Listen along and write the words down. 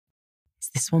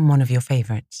this one of your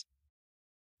favourites?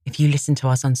 If you listen to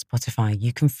us on Spotify,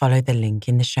 you can follow the link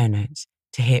in the show notes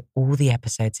to hear all the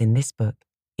episodes in this book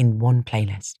in one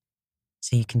playlist,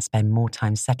 so you can spend more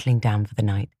time settling down for the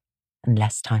night and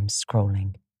less time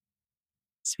scrolling.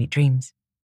 Sweet dreams.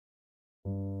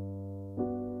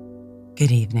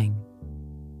 Good evening,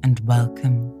 and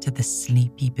welcome to the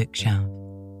Sleepy Bookshelf,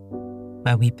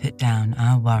 where we put down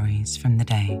our worries from the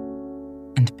day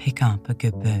and pick up a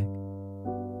good book.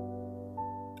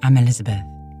 I'm Elizabeth,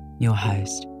 your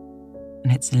host,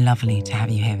 and it's lovely to have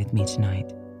you here with me tonight.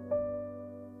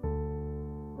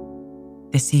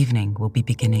 This evening we'll be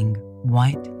beginning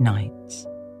White Nights,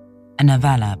 a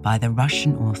novella by the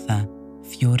Russian author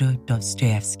Fyodor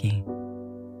Dostoevsky.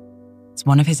 It's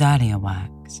one of his earlier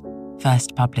works,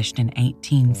 first published in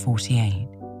 1848.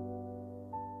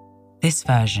 This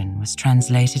version was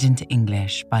translated into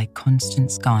English by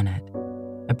Constance Garnett,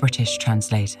 a British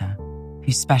translator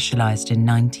who specialised in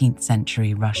 19th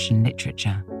century Russian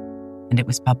literature, and it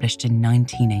was published in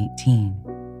 1918.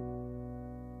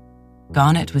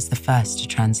 Garnett was the first to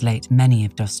translate many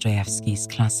of Dostoevsky's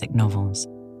classic novels.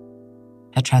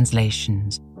 Her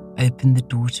translations opened the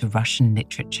door to Russian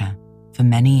literature for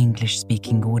many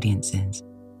English-speaking audiences,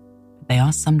 but they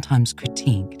are sometimes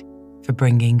critiqued for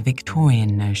bringing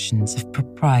Victorian notions of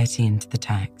propriety into the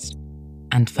text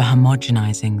and for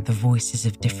homogenizing the voices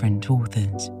of different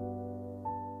authors.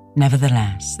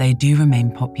 Nevertheless, they do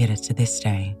remain popular to this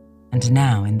day and are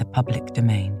now in the public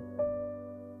domain.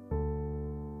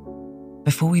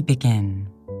 Before we begin,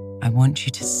 I want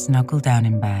you to snuggle down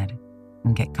in bed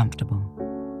and get comfortable.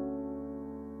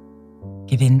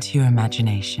 Give in to your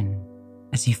imagination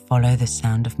as you follow the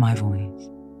sound of my voice.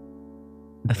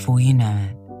 Before you know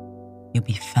it, you'll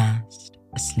be fast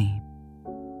asleep.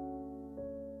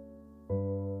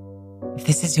 If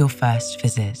this is your first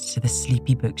visit to the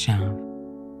Sleepy Bookshelf,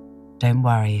 don't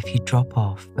worry if you drop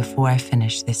off before I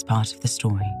finish this part of the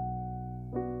story.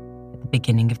 At the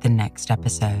beginning of the next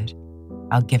episode,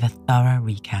 I'll give a thorough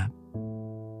recap.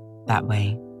 That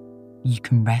way, you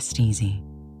can rest easy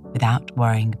without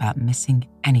worrying about missing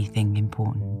anything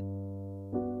important.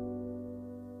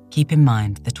 Keep in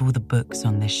mind that all the books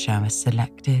on this show are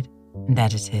selected and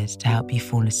edited to help you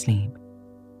fall asleep.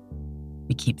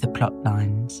 We keep the plot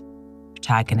lines,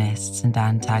 protagonists and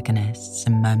antagonists,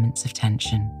 and moments of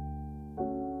tension,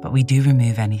 but we do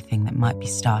remove anything that might be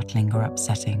startling or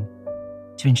upsetting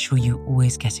to ensure you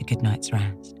always get a good night's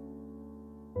rest.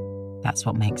 That's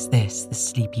what makes this the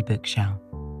Sleepy Bookshelf.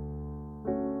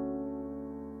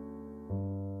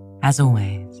 As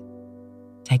always,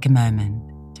 take a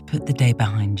moment to put the day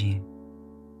behind you.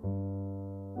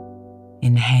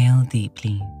 Inhale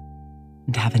deeply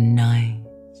and have a nice,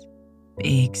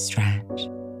 big stretch.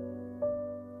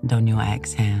 And on your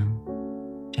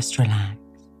exhale, just relax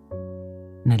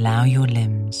and allow your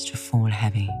limbs to fall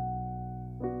heavy.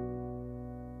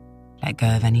 Let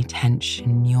go of any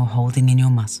tension you're holding in your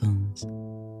muscles,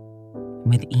 and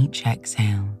with each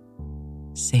exhale,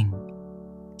 sink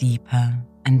deeper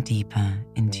and deeper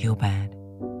into your bed.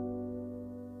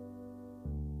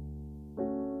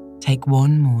 Take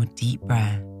one more deep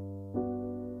breath,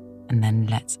 and then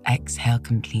let's exhale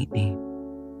completely,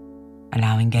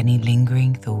 allowing any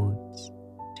lingering thoughts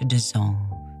to dissolve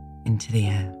into the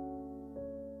air.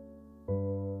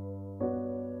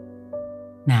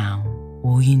 Now,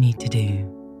 all you need to do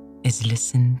is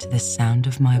listen to the sound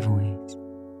of my voice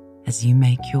as you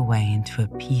make your way into a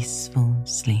peaceful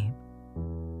sleep.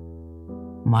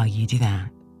 While you do that,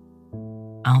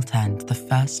 I'll turn to the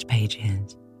first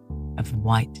pages of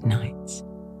White Nights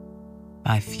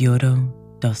by Fyodor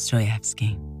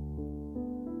Dostoevsky.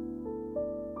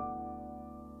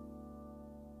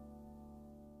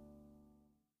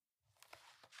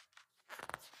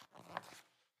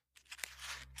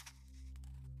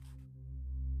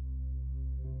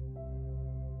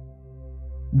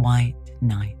 White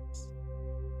Nights,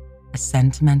 a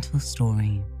sentimental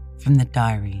story from the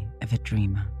diary of a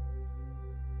dreamer.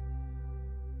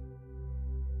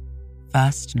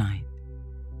 First night.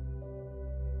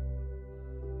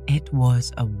 It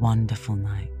was a wonderful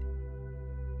night.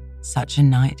 Such a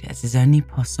night as is only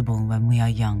possible when we are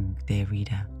young, dear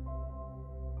reader.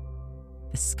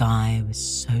 The sky was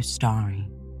so starry,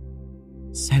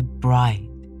 so bright.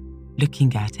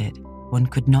 Looking at it, one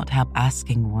could not help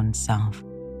asking oneself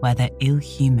whether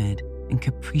ill-humoured and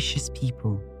capricious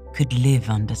people could live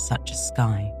under such a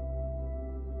sky.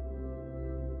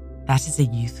 That is a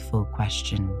youthful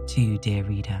question too, dear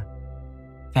reader,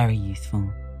 very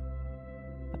youthful.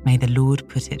 But may the Lord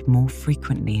put it more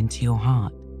frequently into your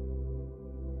heart.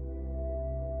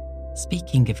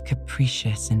 Speaking of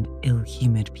capricious and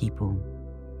ill-humoured people,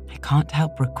 I can't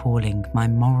help recalling my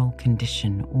moral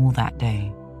condition all that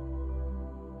day.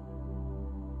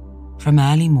 From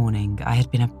early morning, I had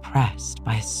been oppressed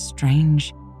by a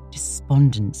strange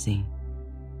despondency.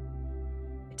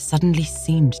 It suddenly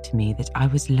seemed to me that I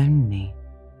was lonely,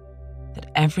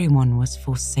 that everyone was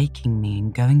forsaking me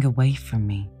and going away from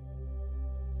me.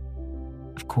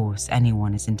 Of course,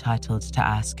 anyone is entitled to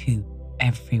ask who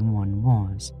everyone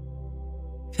was.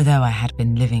 For though I had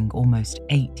been living almost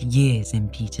 8 years in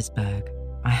Petersburg,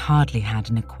 I hardly had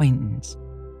an acquaintance.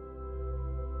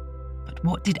 But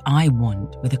what did I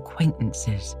want with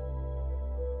acquaintances?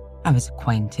 I was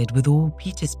acquainted with all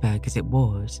Petersburg as it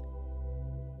was.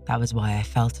 That was why I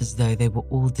felt as though they were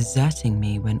all deserting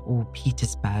me when all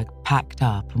Petersburg packed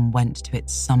up and went to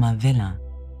its summer villa.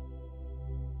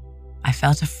 I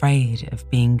felt afraid of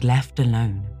being left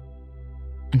alone,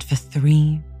 and for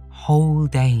 3 whole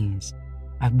days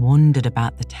I wandered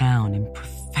about the town in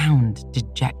profound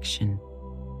dejection,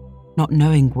 not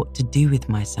knowing what to do with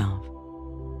myself.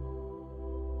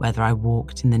 Whether I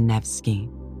walked in the Nevsky,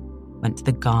 went to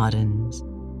the gardens,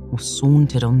 or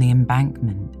sauntered on the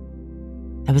embankment,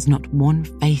 there was not one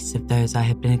face of those I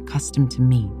had been accustomed to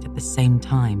meet at the same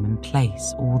time and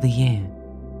place all the year.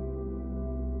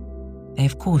 They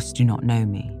of course do not know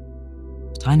me,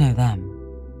 but I know them.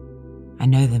 I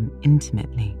know them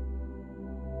intimately.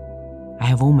 I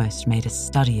have almost made a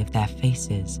study of their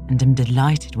faces and am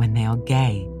delighted when they are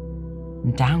gay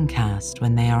and downcast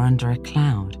when they are under a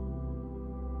cloud.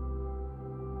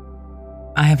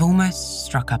 I have almost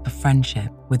struck up a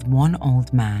friendship with one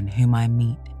old man whom I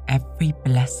meet every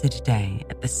blessed day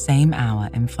at the same hour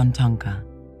in Fontanka.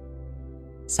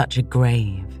 Such a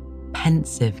grave,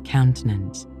 pensive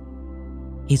countenance.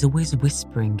 He's always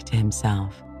whispering to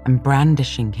himself and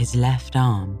brandishing his left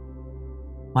arm,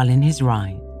 while in his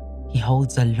right he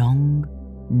holds a long,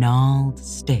 gnarled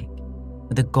stick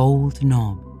with a gold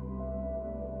knob.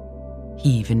 He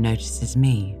even notices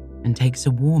me and takes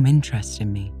a warm interest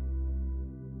in me.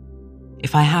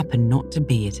 If I happen not to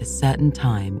be at a certain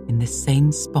time in the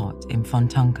same spot in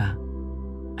Fontanka,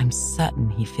 I'm certain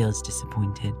he feels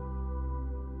disappointed.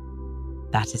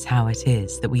 That is how it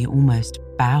is that we almost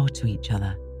bow to each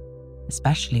other,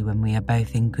 especially when we are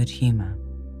both in good humour.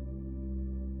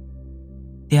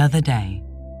 The other day,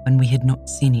 when we had not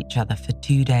seen each other for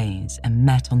 2 days and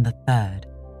met on the 3rd,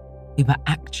 we were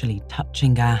actually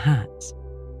touching our hats,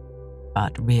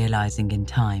 but realising in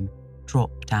time,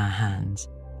 dropped our hands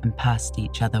and passed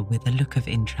each other with a look of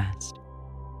interest.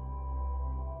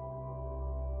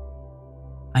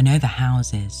 I know the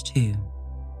houses too.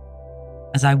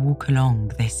 As I walk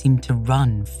along, they seem to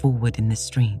run forward in the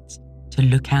streets, to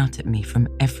look out at me from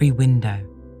every window,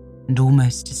 and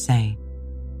almost to say,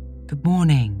 "Good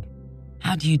morning,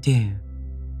 how do you do?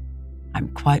 I'm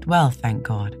quite well, thank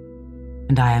God,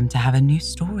 and I am to have a new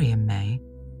story in May."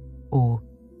 Or,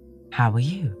 "How are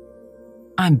you?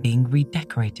 I'm being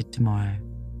redecorated tomorrow."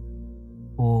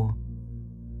 Or,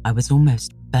 "I was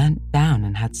almost burnt down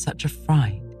and had such a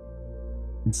fright,"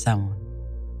 and so on.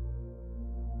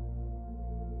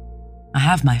 I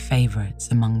have my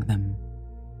favourites among them.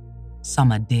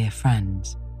 Some are dear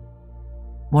friends.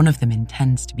 One of them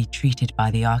intends to be treated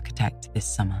by the architect this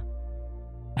summer.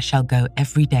 I shall go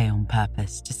every day on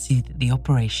purpose to see that the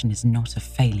operation is not a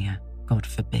failure, God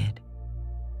forbid.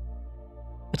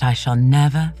 But I shall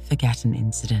never forget an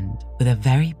incident with a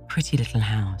very pretty little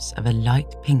house of a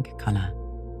light pink colour.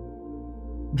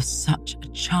 It was such a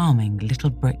charming little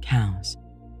brick house.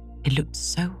 It looked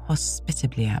so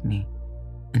hospitably at me,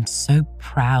 and so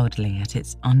proudly at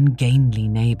its ungainly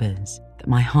neighbours, that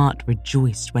my heart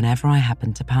rejoiced whenever I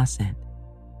happened to pass it.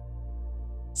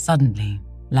 Suddenly,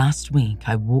 last week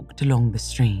I walked along the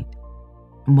street,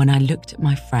 and when I looked at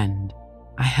my friend,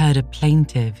 I heard a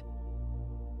plaintive,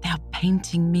 "They are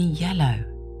painting me yellow."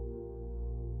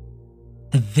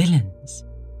 The villains,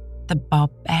 the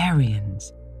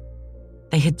barbarians,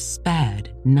 they had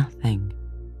spared nothing,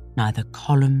 neither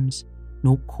columns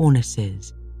nor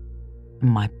cornices, and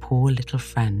my poor little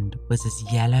friend was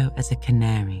as yellow as a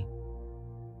canary.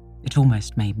 It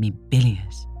almost made me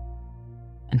bilious,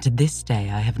 and to this day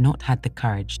I have not had the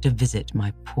courage to visit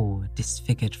my poor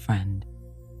disfigured friend,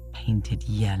 painted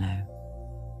yellow.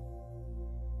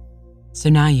 So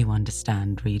now you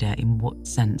understand, reader, in what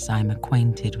sense I am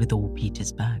acquainted with all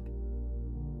Petersburg.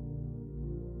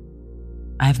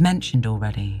 I have mentioned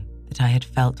already that I had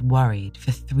felt worried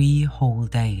for 3 whole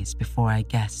days before I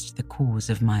guessed the cause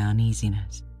of my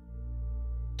uneasiness.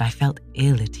 I felt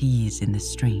ill at ease in the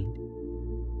street.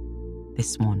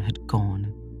 This one had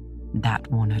gone,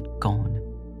 that one had gone,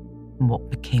 and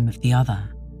what became of the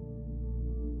other?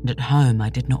 And at home I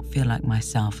did not feel like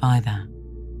myself either.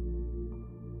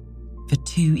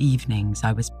 2 evenings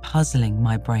I was puzzling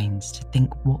my brains to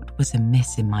think what was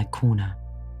amiss in my corner,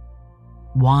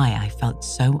 why I felt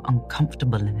so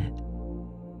uncomfortable in it.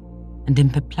 And in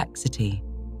perplexity,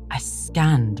 I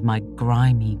scanned my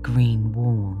grimy green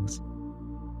walls,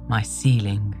 my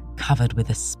ceiling covered with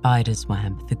a spider's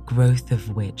web, the growth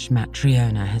of which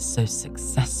Matryona has so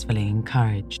successfully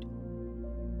encouraged.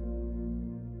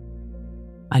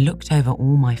 I looked over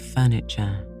all my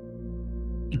furniture,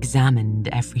 examined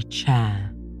every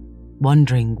chair,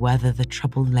 wondering whether the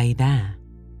trouble lay there.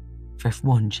 For if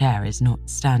one chair is not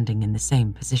standing in the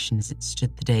same position as it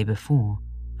stood the day before,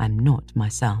 I'm not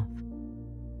myself.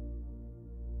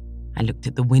 I looked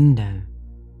at the window,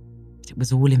 but it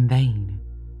was all in vain.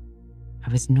 I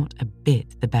was not a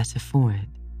bit the better for it.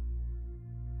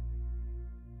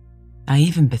 I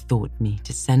even bethought me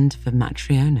to send for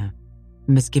Matryona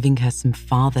and was giving her some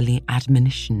fatherly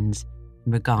admonitions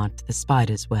in regard to the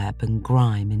spider's web and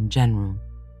grime in general.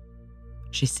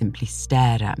 She simply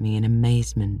stared at me in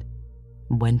amazement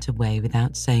and went away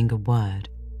without saying a word,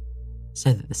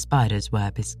 so that the spider's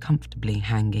web is comfortably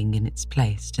hanging in its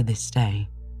place to this day.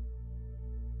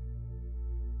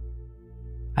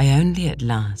 I only at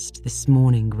last this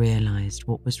morning realised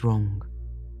what was wrong,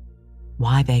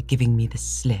 why they're giving me the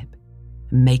slip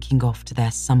and making off to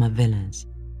their summer villas.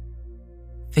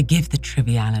 Forgive the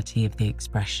triviality of the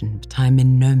expression, but I'm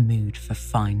in no mood for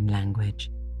fine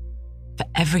language. For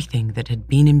everything that had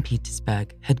been in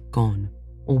Petersburg had gone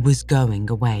or was going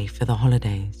away for the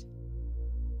holidays.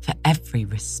 For every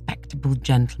respectable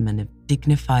gentleman of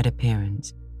dignified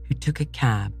appearance who took a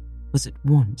cab was at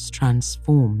once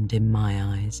transformed in my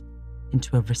eyes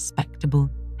into a respectable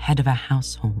head of a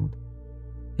household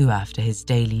who, after his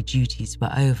daily duties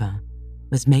were over,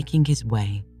 was making his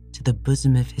way to the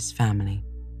bosom of his family,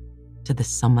 to the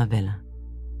summer villa.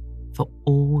 For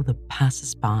all the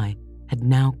passers-by had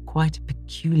now quite a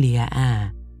peculiar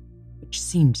air, which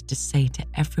seemed to say to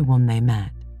everyone they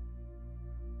met,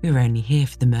 "We're only here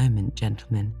for the moment,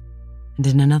 gentlemen, and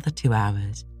in another 2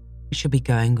 hours we shall be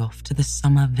going off to the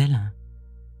summer villa."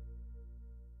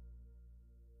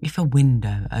 If a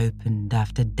window opened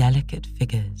after delicate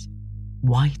figures,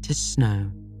 white as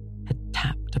snow, had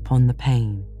tapped upon the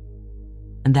pane,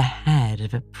 and the head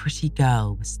of a pretty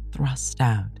girl was thrust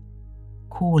out,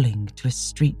 calling to a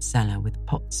street seller with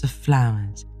pots of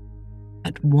flowers,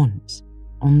 at once,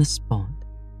 on the spot,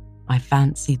 I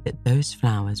fancied that those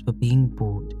flowers were being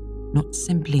bought not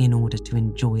simply in order to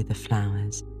enjoy the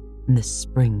flowers and the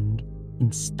spring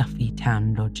in stuffy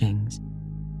town lodgings,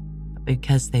 but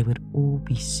because they would all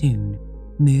be soon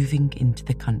moving into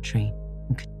the country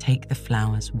and could take the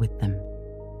flowers with them.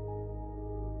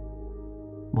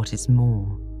 What is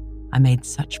more, I made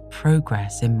such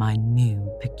progress in my new,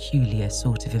 peculiar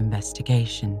sort of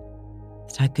investigation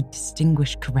that I could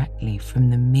distinguish correctly from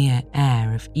the mere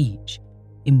air of each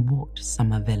in what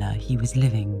summer villa he was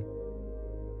living.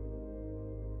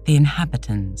 The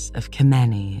inhabitants of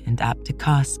Kameny and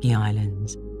Aptekarsky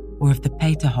Islands, or of the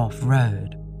Peterhof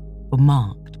Road, were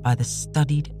marked by the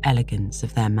studied elegance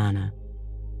of their manner,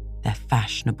 their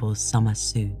fashionable summer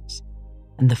suits,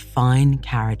 and the fine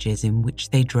carriages in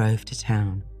which they drove to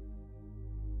town.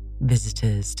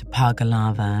 Visitors to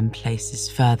Pargalava and places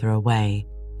further away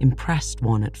impressed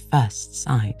one at first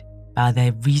sight by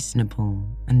their reasonable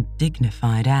and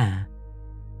dignified air.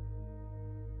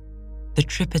 The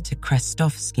tripper to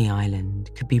Krestovsky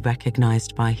Island could be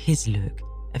recognized by his look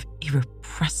of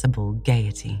irrepressible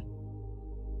gaiety.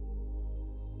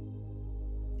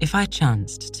 If I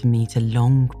chanced to meet a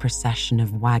long procession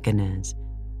of wagoners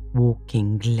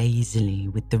walking lazily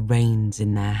with the reins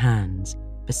in their hands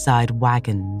beside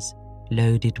wagons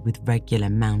loaded with regular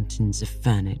mountains of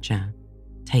furniture,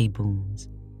 tables,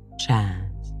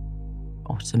 chairs,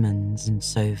 ottomans and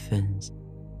sofas,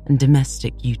 and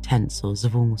domestic utensils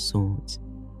of all sorts,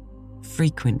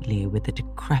 frequently with a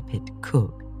decrepit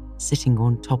cook sitting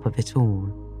on top of it all,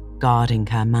 guarding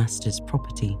her master's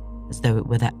property as though it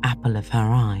were the apple of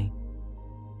her eye.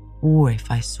 Or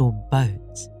if I saw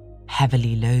boats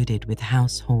heavily loaded with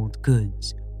household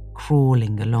goods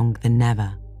crawling along the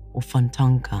Neva or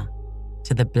Fontanka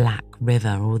to the Black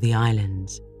River or the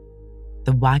islands,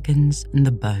 the wagons and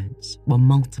the boats were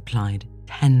multiplied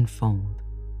 10-fold,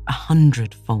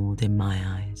 100-fold in my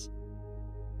eyes.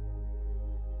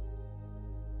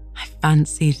 I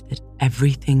fancied that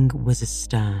everything was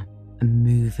astir and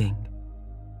moving.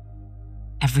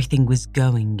 Everything was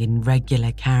going in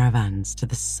regular caravans to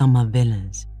the summer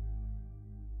villas.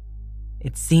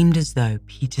 It seemed as though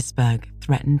Petersburg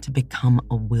threatened to become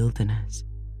a wilderness,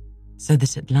 so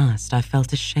that at last I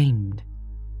felt ashamed,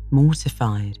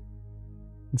 mortified,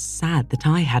 and sad that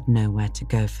I had nowhere to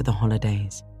go for the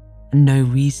holidays and no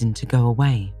reason to go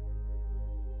away.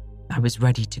 I was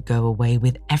ready to go away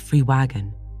with every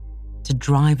wagon, to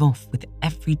drive off with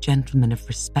every gentleman of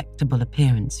respectable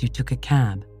appearance who took a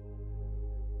cab.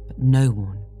 But no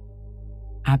one,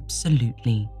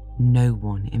 absolutely no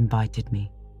one, invited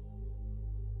me.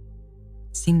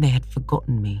 It seemed they had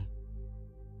forgotten me,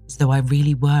 as though I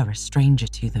really were a stranger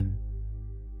to them.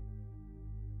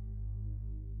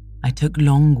 I took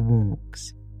long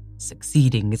walks,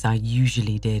 succeeding as I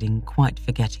usually did in quite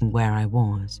forgetting where I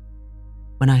was,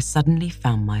 when I suddenly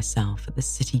found myself at the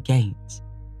city gates.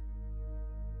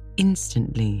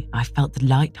 Instantly, I felt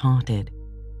light-hearted,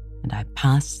 and I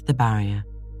passed the barrier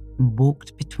and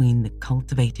walked between the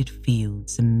cultivated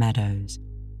fields and meadows,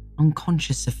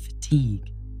 unconscious of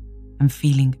fatigue and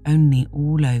feeling only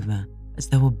all over as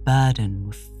though a burden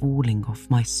were falling off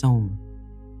my soul.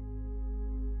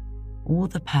 All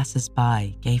the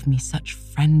passers-by gave me such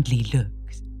friendly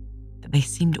looks that they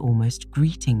seemed almost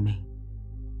greeting me.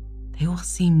 They all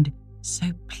seemed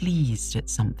so pleased at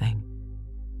something.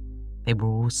 They were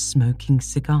all smoking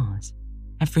cigars,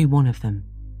 every one of them,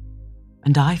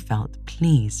 and I felt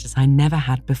pleased as I never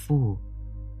had before.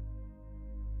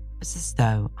 It was as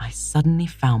though I suddenly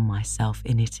found myself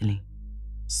in Italy.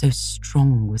 So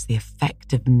strong was the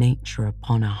effect of nature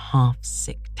upon a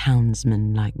half-sick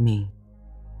townsman like me,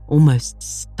 almost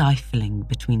stifling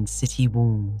between city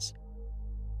walls.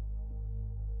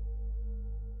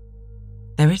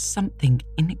 There is something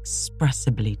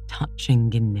inexpressibly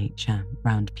touching in nature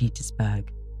round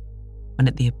Petersburg, when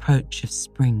at the approach of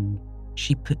spring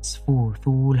she puts forth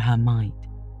all her might,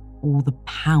 all the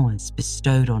powers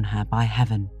bestowed on her by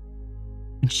heaven,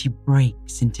 and she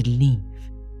breaks into leaf,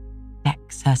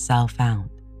 decks herself out,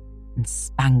 and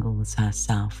spangles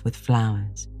herself with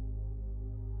flowers.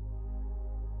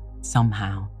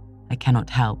 Somehow, I cannot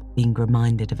help being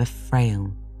reminded of a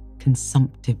frail,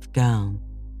 consumptive girl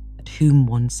at whom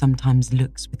one sometimes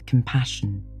looks with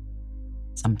compassion,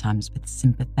 sometimes with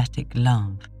sympathetic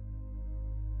love,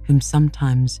 whom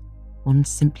sometimes one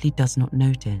simply does not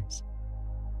notice,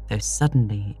 though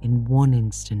suddenly, in one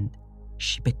instant,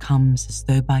 she becomes, as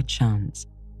though by chance,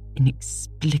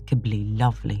 inexplicably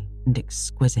lovely and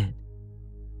exquisite,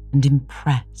 and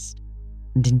impressed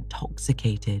and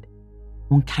intoxicated.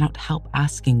 One cannot help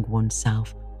asking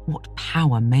oneself what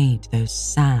power made those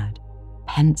sad,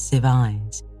 pensive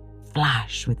eyes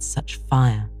flash with such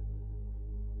fire.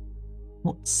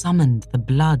 What summoned the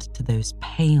blood to those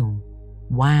pale,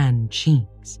 wan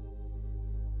cheeks?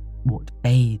 What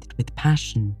bathed with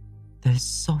passion those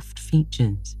soft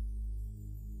features?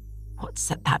 What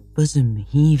set that bosom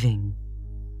heaving?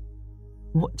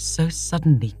 What so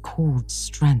suddenly called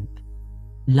strength,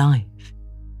 life,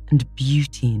 and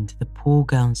beauty into the poor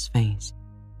girl's face,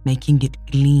 making it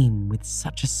gleam with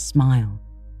such a smile,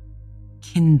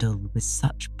 kindle with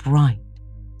such bright,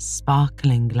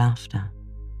 sparkling laughter?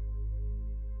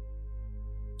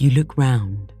 You look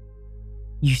round,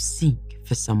 you seek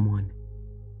for someone,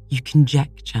 you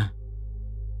conjecture,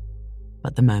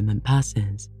 but the moment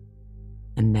passes,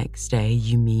 and next day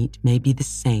you meet maybe the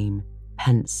same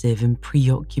pensive and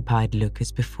preoccupied look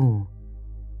as before,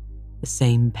 the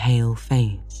same pale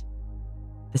face,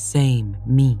 the same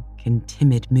meek and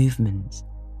timid movements,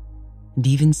 and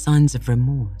even signs of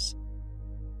remorse,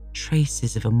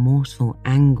 traces of a mortal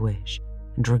anguish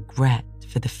and regret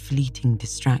for the fleeting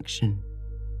distraction.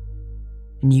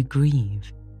 And you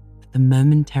grieve that the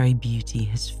momentary beauty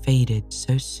has faded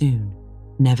so soon,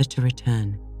 never to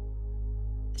return,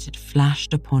 that it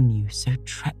flashed upon you so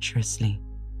treacherously,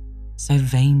 so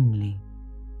vainly.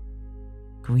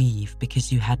 Grieve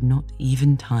because you had not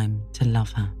even time to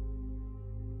love her.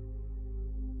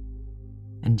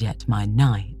 And yet my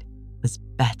night was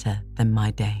better than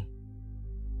my day.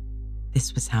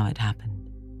 This was how it happened.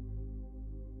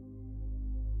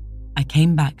 I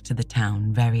came back to the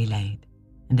town very late,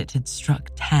 and it had struck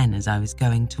 10 as I was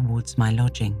going towards my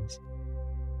lodgings.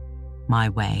 My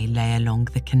way lay along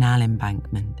the canal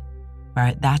embankment, where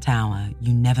at that hour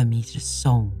you never meet a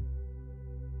soul.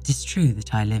 It is true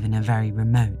that I live in a very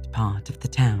remote part of the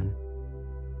town.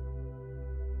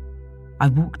 I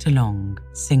walked along,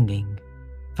 singing,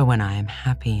 for when I am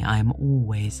happy I am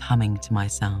always humming to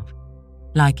myself,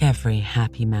 like every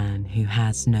happy man who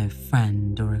has no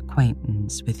friend or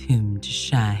acquaintance with whom to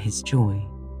share his joy.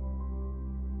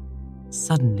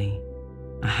 Suddenly,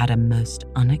 I had a most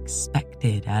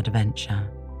unexpected adventure.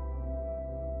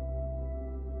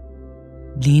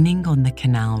 Leaning on the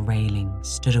canal railing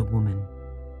stood a woman,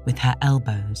 with her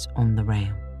elbows on the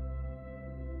rail.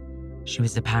 She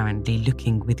was apparently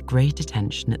looking with great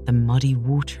attention at the muddy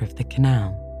water of the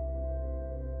canal.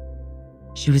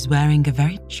 She was wearing a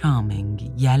very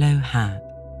charming yellow hat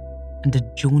and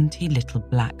a jaunty little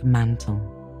black mantle.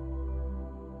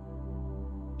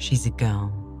 She's a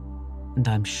girl, and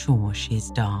I'm sure she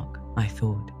is dark, I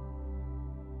thought.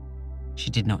 She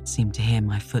did not seem to hear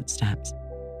my footsteps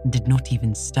and did not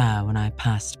even stir when I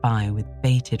passed by with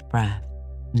bated breath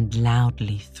and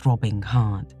loudly throbbing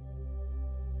heart.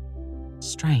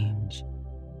 Strange,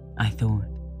 I thought.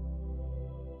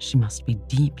 She must be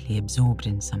deeply absorbed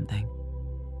in something.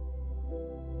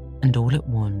 And all at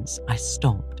once I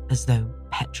stopped as though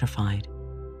petrified.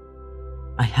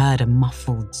 I heard a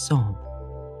muffled sob.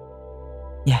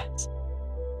 Yes,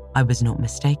 I was not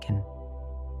mistaken.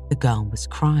 The girl was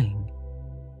crying.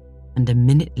 And a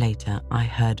minute later I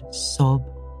heard sob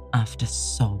after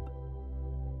sob.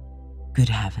 Good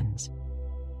heavens,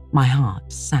 my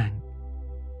heart sank.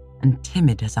 And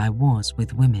timid as I was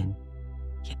with women,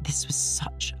 yet this was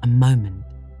such a moment.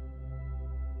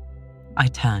 I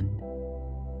turned,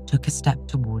 took a step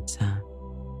towards her,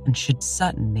 and should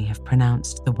certainly have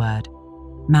pronounced the word,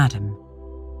 "Madam,"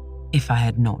 if I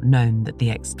had not known that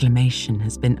the exclamation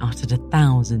has been uttered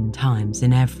 1,000 times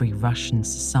in every Russian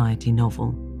society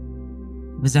novel.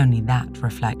 It was only that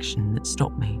reflection that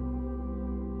stopped me.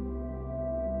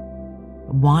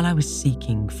 But while I was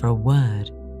seeking for a word,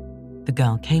 the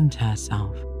girl came to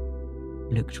herself,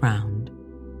 looked round,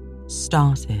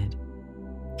 started,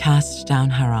 cast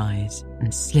down her eyes,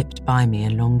 and slipped by me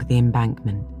along the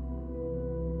embankment.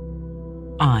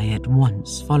 I at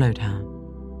once followed her,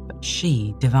 but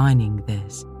she, divining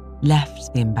this,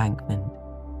 left the embankment,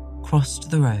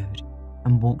 crossed the road,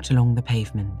 and walked along the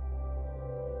pavement.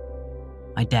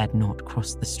 I dared not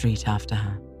cross the street after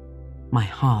her. My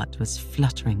heart was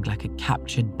fluttering like a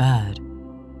captured bird.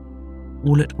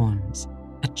 All at once,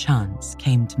 a chance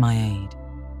came to my aid.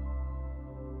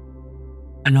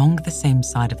 Along the same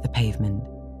side of the pavement,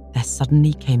 there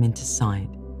suddenly came into sight,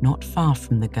 not far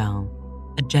from the girl,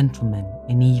 a gentleman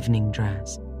in evening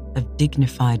dress, of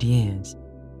dignified years,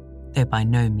 though by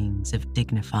no means of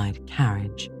dignified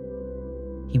carriage.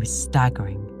 He was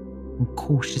staggering and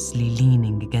cautiously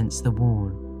leaning against the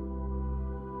wall.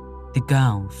 The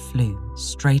girl flew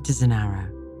straight as an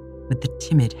arrow, with the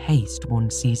timid haste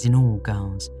one sees in all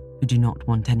girls who do not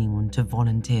want anyone to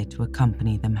volunteer to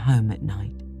accompany them home at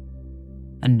night.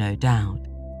 And no doubt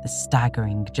the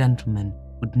staggering gentleman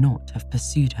would not have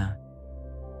pursued her,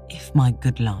 if my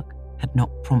good luck had not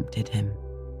prompted him.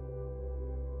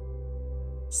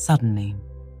 Suddenly,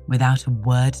 without a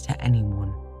word to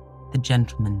anyone, the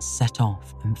gentleman set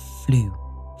off and flew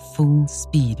full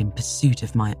speed in pursuit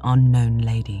of my unknown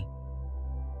lady.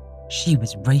 She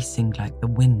was racing like the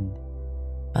wind,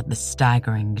 but the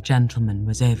staggering gentleman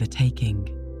was overtook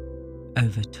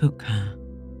her.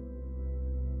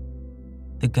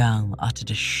 The girl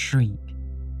uttered a shriek,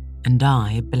 and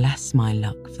I, bless my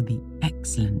luck for the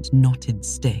excellent knotted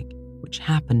stick which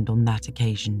happened on that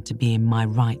occasion to be in my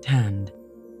right hand,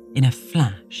 in a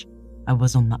flash I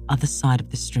was on the other side of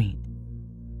the street.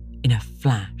 In a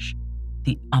flash,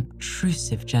 the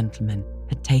obtrusive gentleman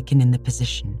had taken in the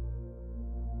position.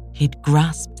 He had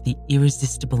grasped the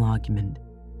irresistible argument,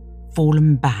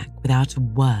 fallen back without a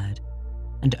word,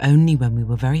 and only when we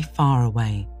were very far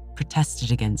away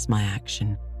protested against my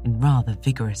action in rather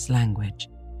vigorous language.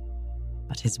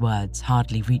 But his words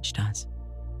hardly reached us.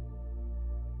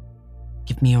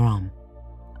 "Give me your arm,"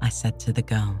 I said to the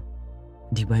girl,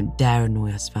 "and he won't dare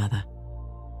annoy us further."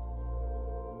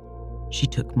 She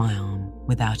took my arm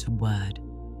without a word,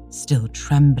 still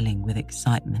trembling with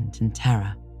excitement and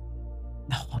terror.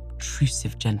 The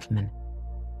obtrusive gentleman,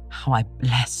 how I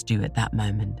blessed you at that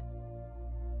moment.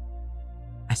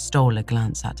 I stole a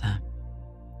glance at her.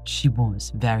 She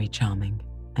was very charming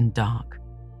and dark.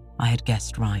 I had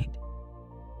guessed right.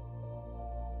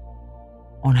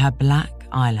 On her black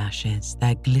eyelashes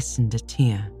there glistened a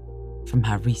tear, from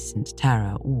her recent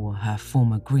terror or her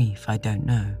former grief, I don't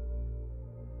know.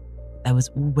 There was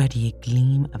already a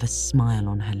gleam of a smile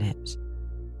on her lips.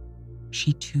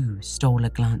 She too stole a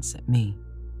glance at me,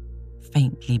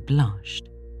 faintly blushed,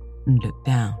 and looked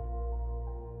down.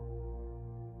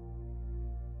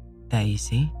 "There, you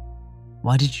see.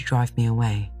 Why did you drive me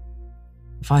away?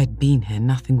 If I had been here,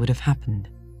 nothing would have happened."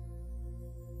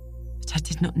 "But I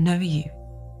did not know you.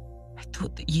 I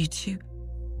thought that you too..."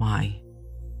 "Why?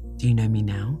 Do you know me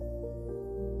now?"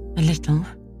 "A little.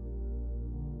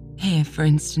 Here, for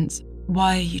instance,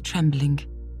 why are you trembling?"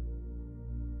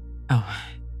 "Oh,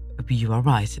 you are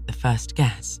right at the first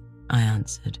guess," I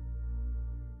answered,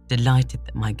 delighted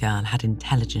that my girl had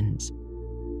intelligence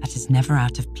that is never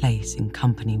out of place in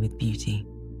company with beauty.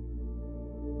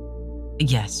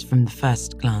 "Yes, from the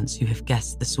first glance you have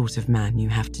guessed the sort of man you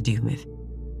have to do with.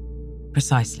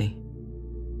 Precisely.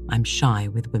 I'm shy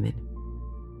with women.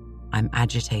 I'm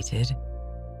agitated.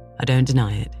 I don't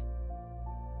deny it.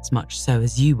 As much so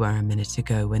as you were a minute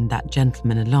ago when that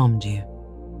gentleman alarmed you.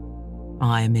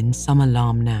 I am in some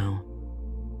alarm now.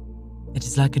 It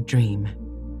is like a dream,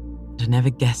 and I never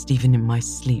guessed even in my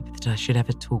sleep that I should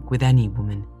ever talk with any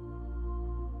woman.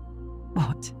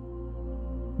 What?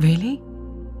 Really?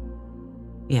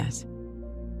 Yes.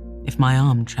 If my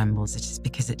arm trembles, it is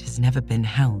because it has never been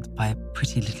held by a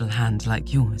pretty little hand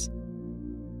like yours.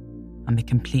 I'm a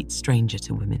complete stranger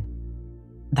to women.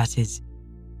 That is,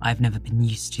 I've never been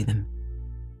used to them.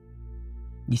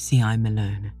 You see, I'm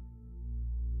alone.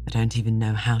 I don't even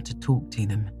know how to talk to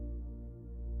them.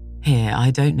 Here, I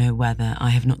don't know whether I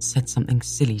have not said something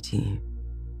silly to you.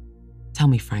 Tell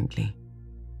me frankly.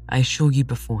 I assure you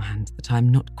beforehand that I'm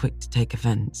not quick to take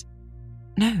offence.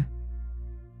 No,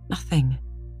 nothing.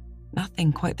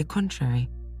 Nothing, quite the contrary.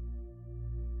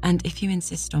 And if you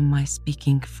insist on my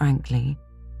speaking frankly,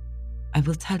 I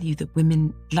will tell you that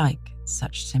women like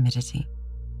such timidity.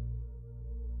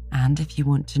 And if you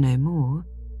want to know more,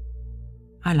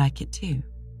 I like it too.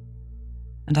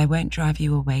 And I won't drive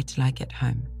you away till I get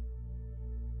home.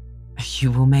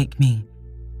 You will make me,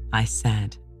 I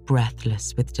said,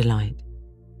 breathless with delight,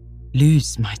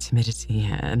 lose my timidity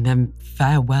and then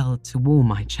farewell to all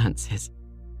my chances.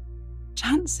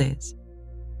 Chances?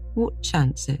 What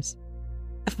chances?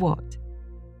 Of what?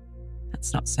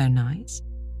 That's not so nice.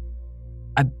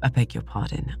 I beg your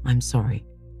pardon. I'm sorry.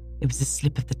 It was a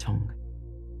slip of the tongue.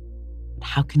 But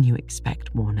how can you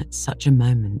expect one at such a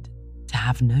moment to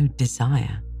have no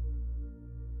desire?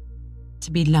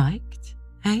 To be liked,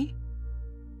 eh?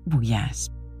 Well, yes,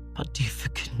 but do for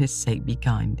goodness sake be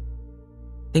kind.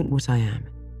 Think what I am.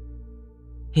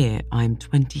 Here I am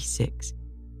 26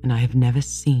 and I have never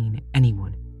seen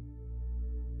anyone.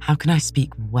 How can I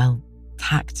speak well,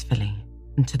 tactfully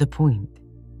and to the point?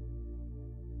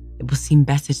 It will seem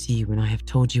better to you when I have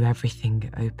told you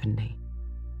everything openly.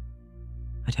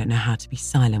 I don't know how to be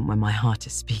silent when my heart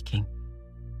is speaking.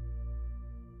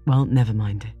 Well, never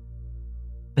mind.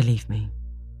 Believe me,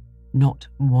 not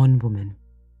one woman.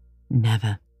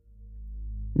 Never.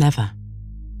 Never.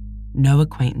 No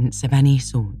acquaintance of any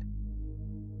sort.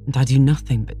 And I do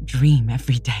nothing but dream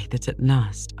every day that at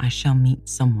last I shall meet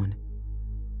someone.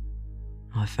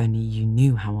 Oh, if only you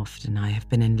knew how often I have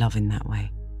been in love in that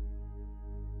way.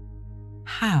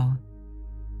 How?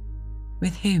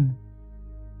 With whom?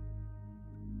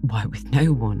 Why, with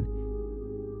no one.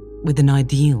 With an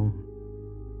ideal.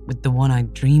 With the one I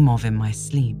dream of in my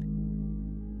sleep.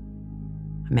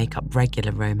 I make up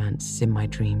regular romances in my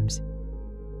dreams.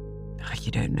 Oh,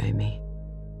 you don't know me.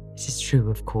 It is true,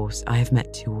 of course, I have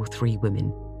met 2 or 3 women.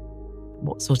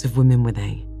 What sort of women were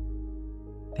they?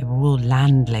 They were all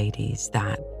landladies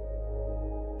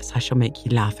but I shall make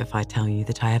you laugh if I tell you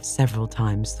that I have several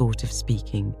times thought of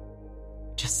speaking,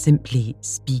 just simply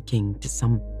speaking to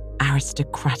some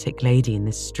aristocratic lady in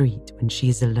the street when she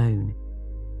is alone.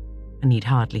 I need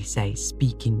hardly say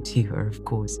speaking to her, of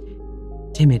course,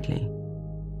 timidly,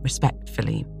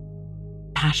 respectfully,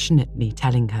 passionately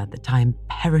telling her that I am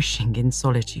perishing in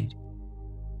solitude,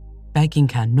 begging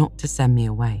her not to send me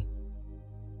away,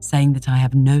 saying that I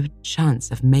have no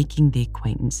chance of making the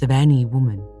acquaintance of any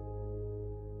woman,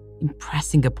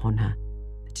 impressing upon her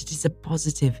that it is a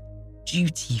positive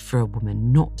duty for a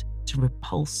woman not to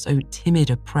repulse so timid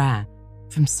a prayer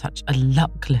from such a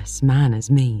luckless man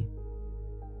as me.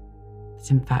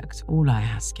 That in fact all I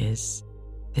ask is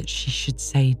that she should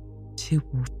say 2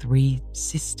 or 3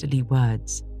 sisterly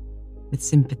words with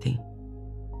sympathy,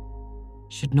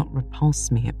 should not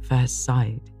repulse me at first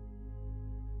sight,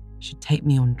 should take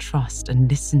me on trust and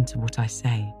listen to what I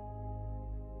say,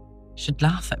 should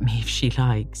laugh at me if she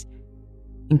likes,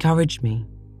 encourage me,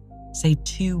 say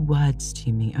 2 words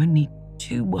to me, only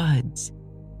 2 words,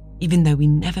 even though we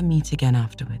never meet again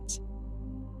afterwards.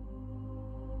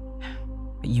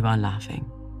 But you are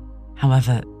laughing.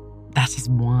 However, that is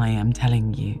why I'm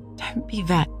telling you, don't be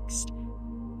vexed.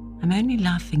 I'm only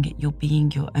laughing at your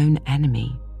being your own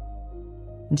enemy.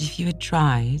 And if you had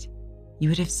tried, you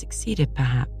would have succeeded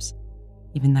perhaps,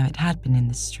 even though it had been in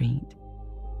the street.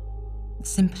 The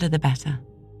simpler the better.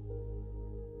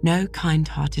 No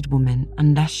kind-hearted woman,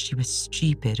 unless she was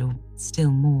stupid or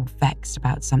still more vexed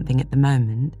about something at the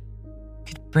moment,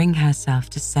 could bring herself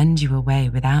to send you away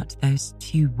without those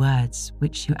 2 words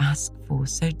which you ask for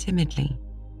so timidly.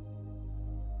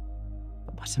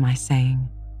 But what am I saying?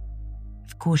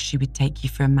 Of course she would take you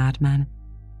for a madman.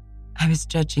 I was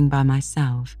judging by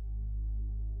myself.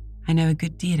 I know a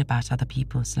good deal about other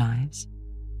people's lives.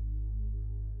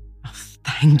 Oh,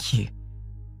 thank you,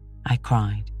 I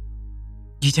cried.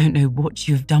 You don't know what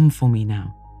you have done for me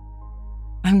now.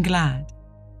 I'm glad.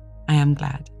 I am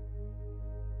glad.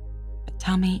 But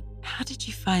tell me, how did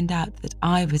you find out that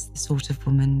I was the sort of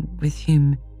woman with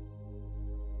whom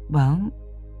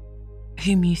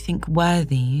you think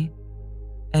worthy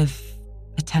of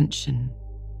attention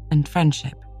and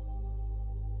friendship?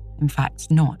 In fact,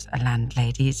 not a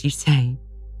landlady, as you say.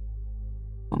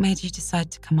 What made you decide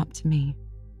to come up to me?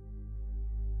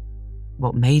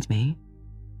 What made me?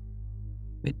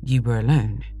 But you were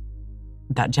alone.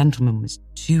 That gentleman was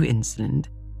too insolent.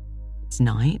 It's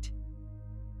night.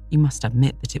 You must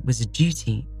admit that it was a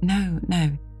duty. No.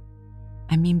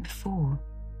 I mean before.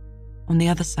 On the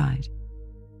other side.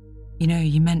 You know,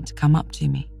 you meant to come up to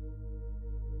me.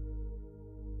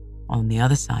 On the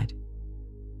other side?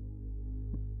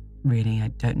 Really, I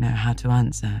don't know how to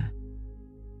answer.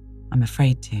 I'm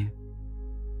afraid to.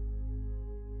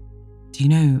 Do you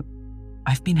know,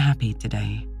 I've been happy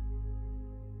today.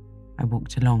 I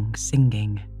walked along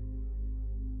singing.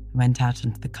 I went out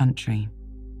into the country.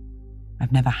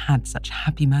 I've never had such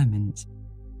happy moments.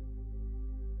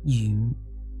 You,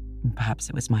 perhaps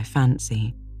it was my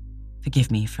fancy,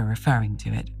 forgive me for referring to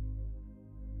it.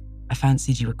 I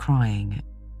fancied you were crying,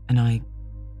 and I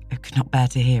could not bear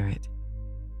to hear it.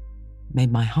 It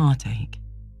made my heart ache.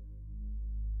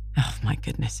 Oh, my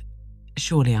goodness.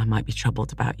 Surely I might be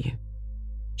troubled about you.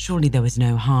 Surely there was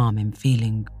no harm in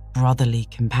feeling brotherly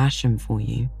compassion for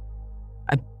you.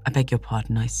 I beg your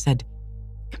pardon, I said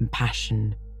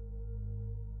compassion.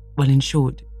 Well, in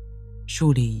short,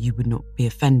 surely you would not be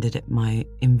offended at my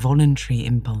involuntary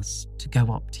impulse to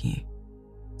go up to you.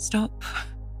 Stop.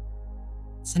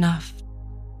 It's enough.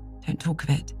 Don't talk of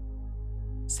it,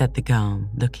 said the girl,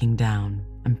 looking down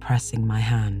and pressing my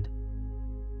hand.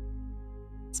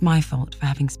 It's my fault for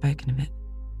having spoken of it.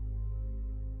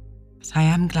 But I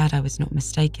am glad I was not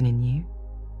mistaken in you.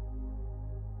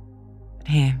 But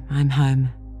here, I'm home.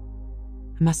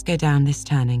 I must go down this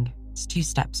turning. It's 2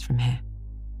 steps from here.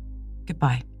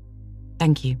 Goodbye.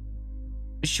 Thank you.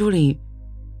 Surely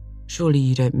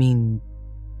you don't mean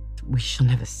that we shall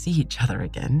never see each other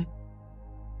again?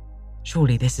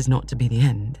 Surely this is not to be the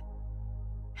end.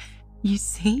 You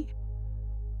see?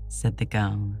 Said the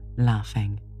girl,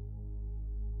 laughing.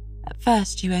 At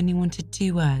first you only wanted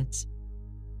 2 words.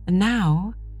 And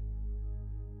now...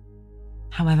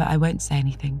 However, I won't say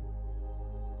anything.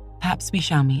 Perhaps we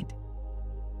shall meet.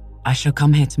 I shall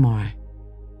come here tomorrow,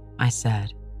 I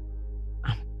said.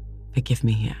 Forgive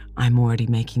me, I'm already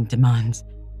making demands.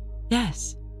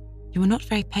 Yes, you were not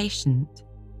very patient.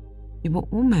 You were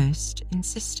almost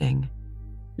insisting.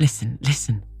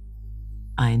 Listen,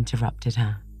 I interrupted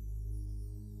her.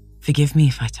 Forgive me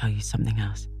if I tell you something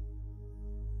else.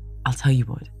 I'll tell you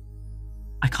what,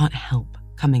 I can't help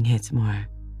coming here tomorrow.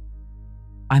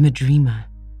 I'm a dreamer.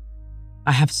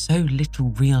 I have so little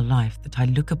real life that I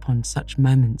look upon such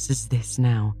moments as this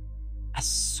now as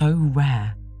so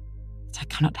rare that I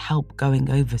cannot help going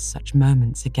over such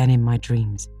moments again in my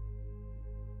dreams.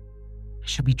 I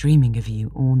shall be dreaming of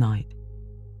you all night,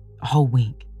 a whole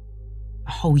week,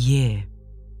 a whole year.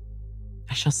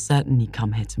 I shall certainly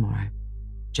come here tomorrow,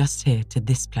 just here to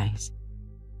this place,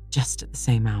 just at the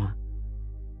same hour.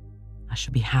 I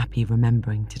shall be happy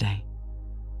remembering today.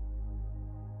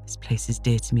 This place is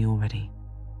dear to me already.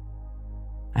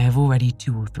 I have already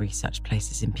 2 or 3 such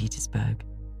places in Petersburg.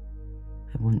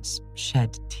 I once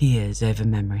shed tears over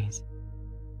memories,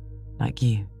 like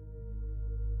you.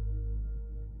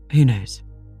 Who knows?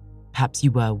 Perhaps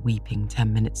you were weeping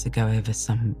 10 minutes ago over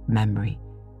some memory.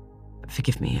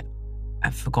 Forgive me,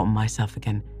 I've forgotten myself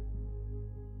again.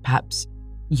 Perhaps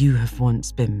you have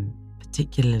once been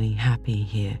particularly happy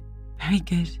here. Very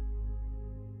good,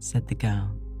 said the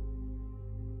girl.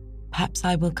 Perhaps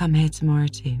I will come here tomorrow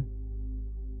too,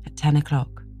 at 10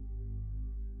 o'clock.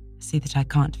 I see that I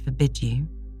can't forbid you.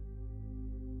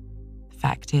 The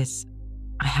fact is,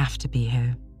 I have to be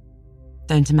here.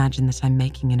 Don't imagine that I'm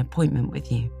making an appointment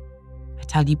with you. I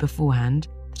tell you beforehand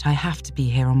that I have to be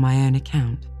here on my own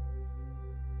account.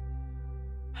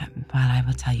 Well, I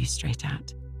will tell you straight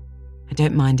out. I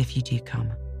don't mind if you do come.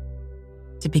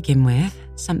 To begin with,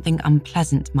 something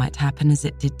unpleasant might happen as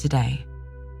it did today.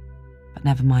 But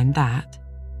never mind that.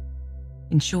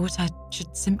 In short, I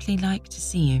should simply like to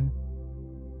see you.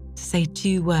 To say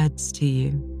 2 words to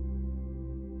you.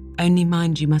 Only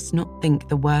mind you must not think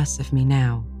the worse of me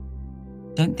now.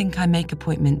 Don't think I make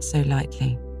appointments so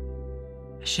lightly.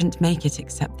 I shouldn't make it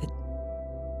except that...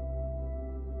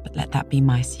 But let that be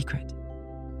my secret.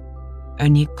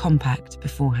 Only a compact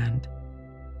beforehand.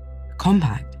 A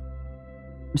compact?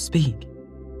 Speak.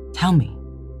 Tell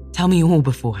me all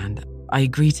beforehand. I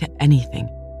agree to anything.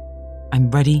 I'm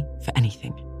ready for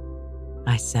anything,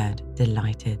 I said,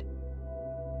 delighted.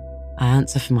 I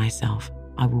answer for myself.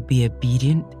 I will be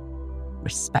obedient,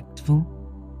 respectful.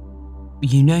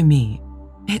 You know me.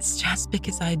 It's just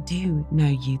because I do know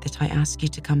you that I ask you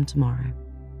to come tomorrow,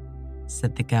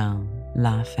 said the girl,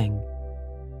 laughing.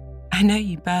 I know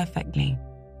you perfectly.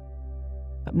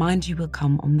 But mind you will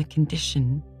come on the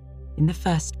condition, in the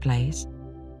first place,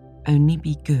 only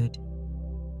be good.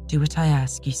 Do what I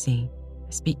ask, you see.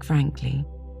 I speak frankly.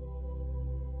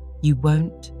 You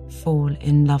won't fall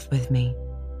in love with me.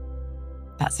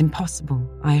 That's impossible,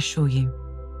 I assure you.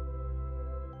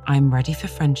 I'm ready for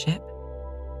friendship.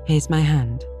 Here's my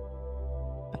hand.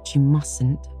 But you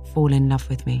mustn't fall in love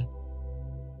with me.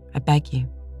 I beg you.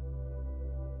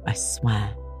 I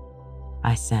swear,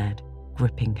 I said,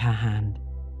 gripping her hand.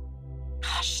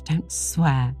 Hush, don't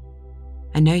swear.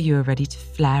 I know you are ready to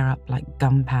flare up like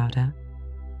gunpowder.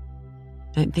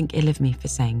 Don't think ill of me for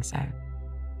saying so.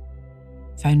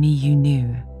 If only you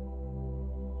knew.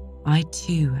 I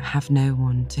too have no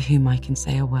one to whom I can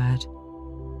say a word,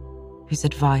 whose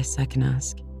advice I can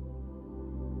ask.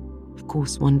 Of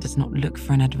course, one does not look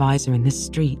for an advisor in the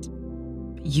street,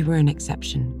 but you were an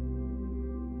exception.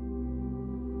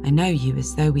 I know you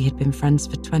as though we had been friends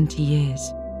for 20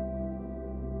 years.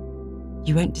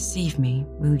 You won't deceive me,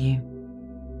 will you?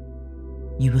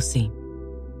 You will see.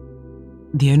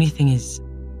 The only thing is,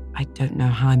 I don't know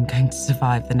how I'm going to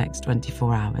survive the next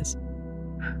 24 hours.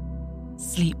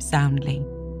 Sleep soundly.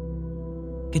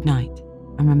 Good night,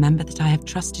 and remember that I have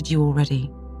trusted you already.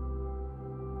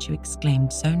 You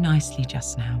exclaimed so nicely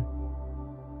just now.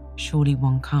 Surely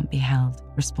one can't be held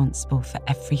responsible for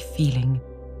every feeling,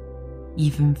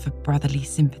 even for brotherly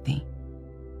sympathy.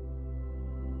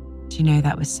 Do you know,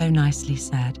 that was so nicely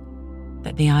said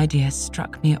that the idea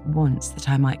struck me at once that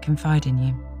I might confide in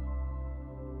you.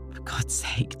 For God's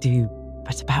sake, do.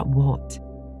 But about what?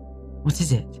 What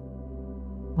is it?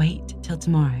 Wait till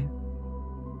tomorrow.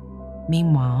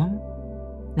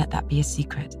 Meanwhile, let that be a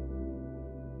secret.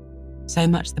 So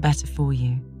much the better for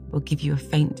you. It will give you a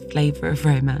faint flavour of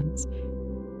romance.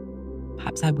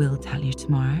 Perhaps I will tell you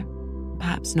tomorrow,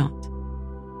 perhaps not.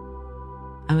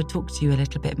 I will talk to you a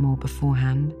little bit more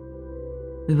beforehand.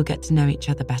 We will get to know each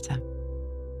other better.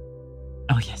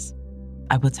 Oh yes,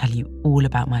 I will tell you all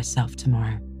about myself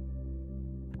tomorrow.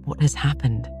 But what has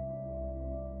happened?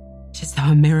 It is though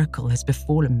a miracle has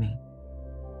befallen me.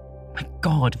 My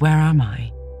God, where am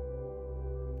I?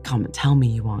 Come, tell me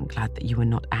you aren't glad that you were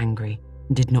not angry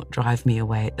and did not drive me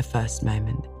away at the first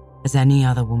moment, as any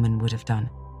other woman would have done.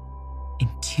 In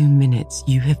 2 minutes,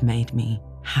 you have made me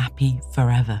happy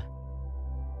forever.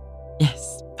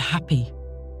 Yes, happy.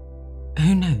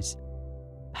 Who knows?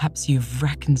 Perhaps you've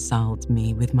reconciled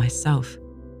me with myself,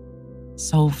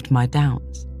 solved my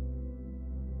doubts.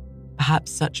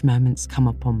 Perhaps such moments come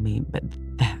upon me, but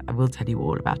there, I will tell you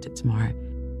all about it tomorrow,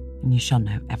 and you shall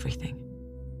know everything.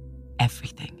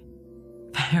 Everything.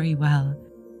 Very well.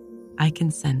 I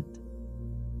consent.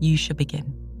 You shall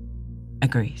begin.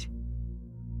 Agreed.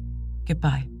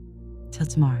 Goodbye. Till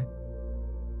tomorrow.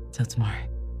 Till tomorrow.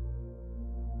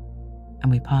 And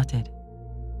we parted.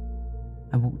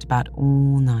 I walked about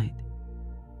all night.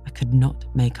 I could not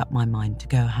make up my mind to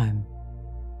go home.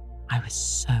 I was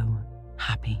so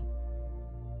happy.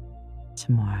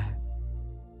 Tomorrow.